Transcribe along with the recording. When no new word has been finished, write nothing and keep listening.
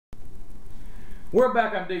We're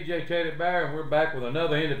back. I'm DJ Teddy Bear, and we're back with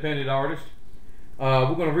another independent artist.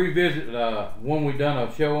 We're going to revisit one we done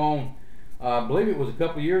a show on. I believe it was a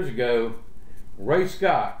couple years ago. Ray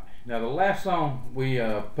Scott. Now the last song we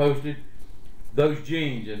posted, "Those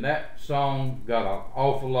Jeans," and that song got an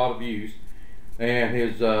awful lot of views. And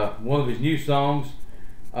his one of his new songs,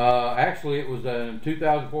 actually it was in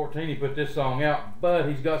 2014 he put this song out, but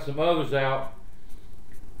he's got some others out.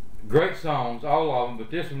 Great songs, all of them,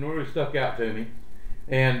 but this one really stuck out to me.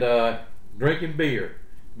 And Drinking Beer.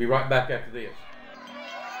 Be right back after this.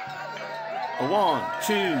 1,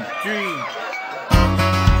 2, 3.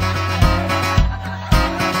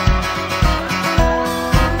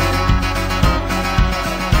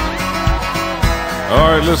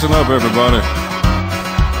 All right, listen up, everybody.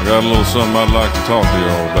 I got a little something I'd like to talk to you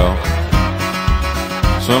all about.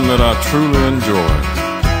 Something that I truly enjoy.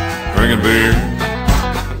 Drinking beer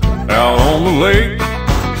out on the lake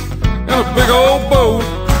in a big old boat,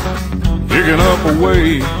 picking up a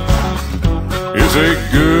wave. It's a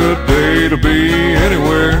good day to be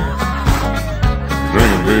anywhere.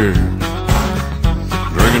 Drinking beer,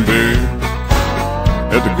 drinking beer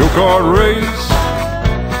at the go-kart race.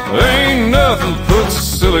 There ain't nothing puts a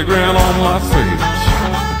silly grin on my face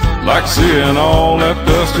like seeing all that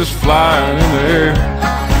dust just flying in the air.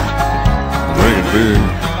 Drinking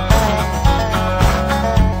beer.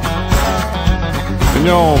 And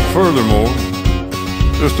y'all, furthermore,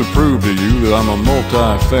 just to prove to you that I'm a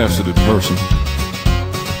multifaceted person,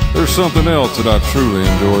 there's something else that I truly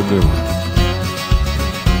enjoy doing.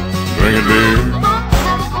 Drinking beer,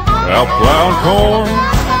 out plowing corn.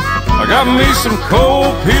 I got me some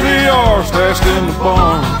cold PBR stashed in the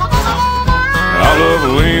barn. I love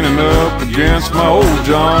leaning up against my old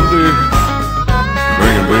John Deere.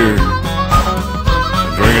 Drinking beer,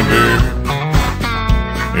 drinking beer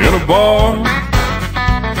in a bar,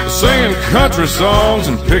 singing country songs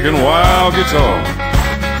and picking wild guitar.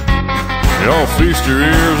 Y'all feast your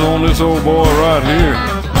ears on this old boy right here.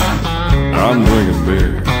 I'm drinking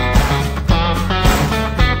beer.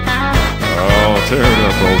 Oh, tear it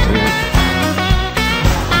up, old Ted.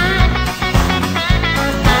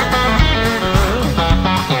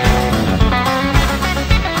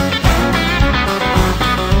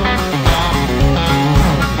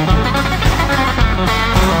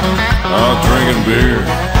 Drinking beer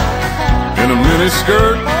in a mini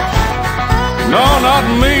skirt. No, not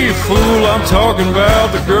me, fool, I'm talking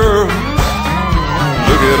about the girl.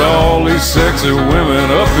 Look at all these sexy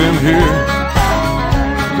women up in here,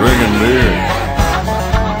 drinking beer.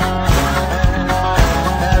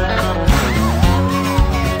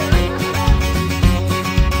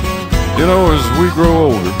 You know, as we grow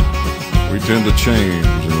older, we tend to change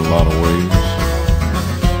in a lot of ways.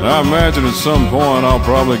 I imagine at some point I'll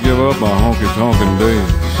probably give up my honky-tonkin' days,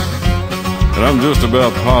 and I'm just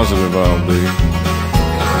about positive I'll be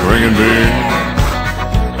drinking beer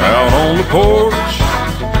out on the porch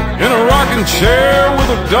in a rocking chair with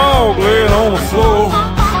a dog laying on the floor.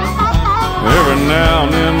 Every now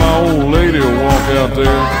and then my old lady will walk out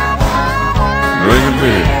there drinking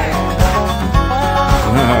beer.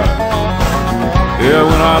 Yeah,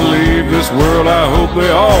 when I leave this world, I hope they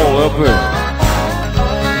all up there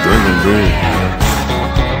drinking beer.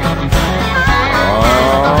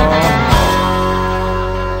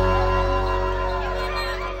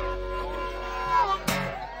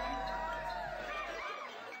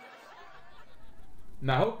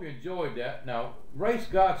 Now, I hope you enjoyed that. Now, Ray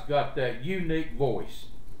Scott's got that unique voice.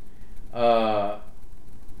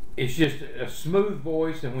 It's just a smooth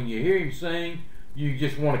voice, and when you hear him sing, you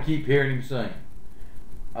just want to keep hearing him sing.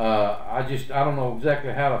 I don't know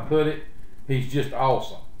exactly how to put it. He's just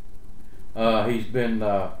awesome. He's been,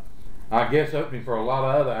 I guess, opening for a lot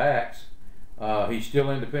of other acts. He's still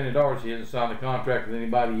an independent artist. He hasn't signed a contract with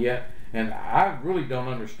anybody yet. And I really don't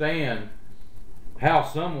understand how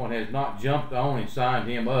someone has not jumped on and signed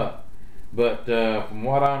him up. But from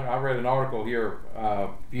what I read an article here a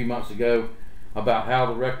few months ago about how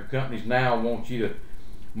the record companies now want you to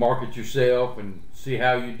market yourself and see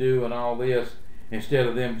how you do and all this, instead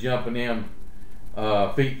of them jumping in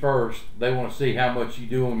feet first. They want to see how much you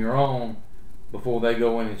do on your own before they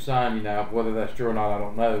go in and sign you. Now, whether that's true or not, I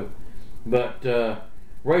don't know. But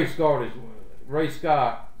Ray Scott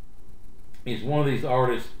is one of these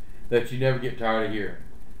artists that you never get tired of hearing.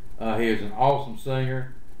 He is an awesome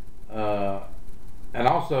singer, and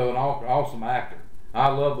also an awesome actor. I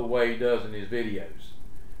love the way he does in his videos.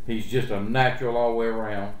 He's just a natural all the way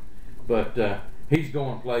around. But he's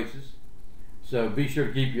going places, so be sure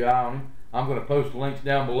to keep your eye on him. I'm going to post the links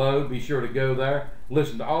down below. Be sure to go there,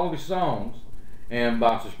 listen to all of his songs, and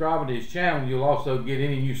by subscribing to his channel, you'll also get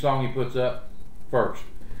any new song he puts up first.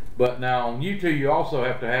 But now on YouTube, you also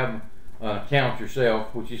have to have an account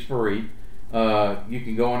yourself, which is free. You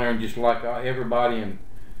can go in there and just like everybody, and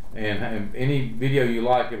any video you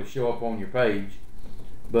like, it'll show up on your page.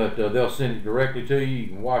 But they'll send it directly to you. You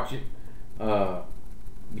can watch it.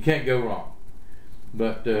 You can't go wrong.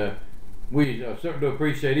 But we certainly do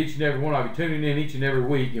appreciate each and every one of you tuning in each and every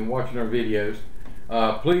week and watching our videos.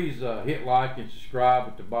 Please hit like and subscribe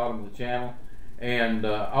at the bottom of the channel, and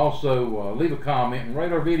also leave a comment and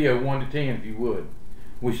rate our video 1 to 10 if you would.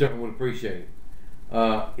 We certainly would appreciate it.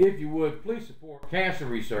 If you would, please support cancer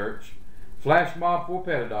research, Flash Mob for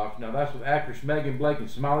Pet Adoption. Now that's with actress Megan Blake and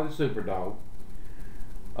Smiley the Superdog.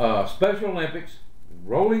 Special Olympics,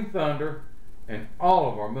 Rolling Thunder, and all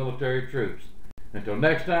of our military troops. Until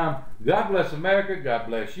next time, God bless America, God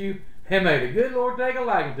bless you, and may the good Lord take a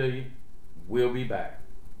liking to you. We'll be back.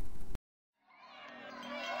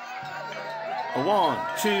 1,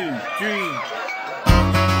 2, 3.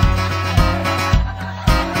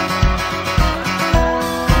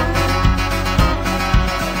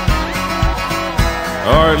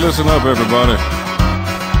 All right, listen up, everybody.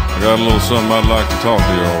 I got a little something I'd like to talk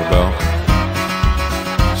to you all about.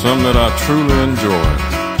 Something that I truly enjoy.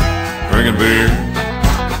 Drinking beer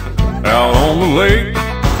out on the lake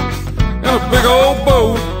in a big old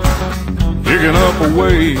boat, digging up a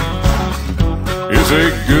wave. It's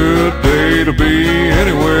a good day to be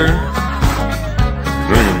anywhere.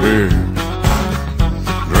 Drinking beer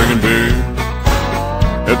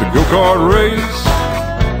at the go-kart race.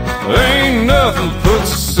 Ain't nothing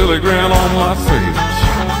puts a silly grin on my face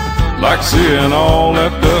like seeing all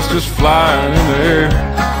that dust just flying in the air.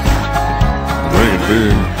 Drinking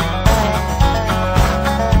beer.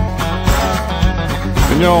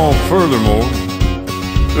 And y'all, furthermore,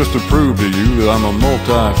 just to prove to you that I'm a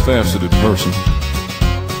multifaceted person,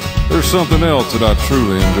 there's something else that I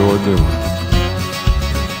truly enjoy doing.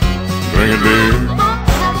 Drinking beer,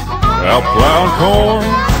 out plowing corn.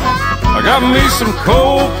 I got me some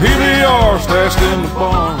cold PBR stashed in the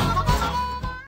barn.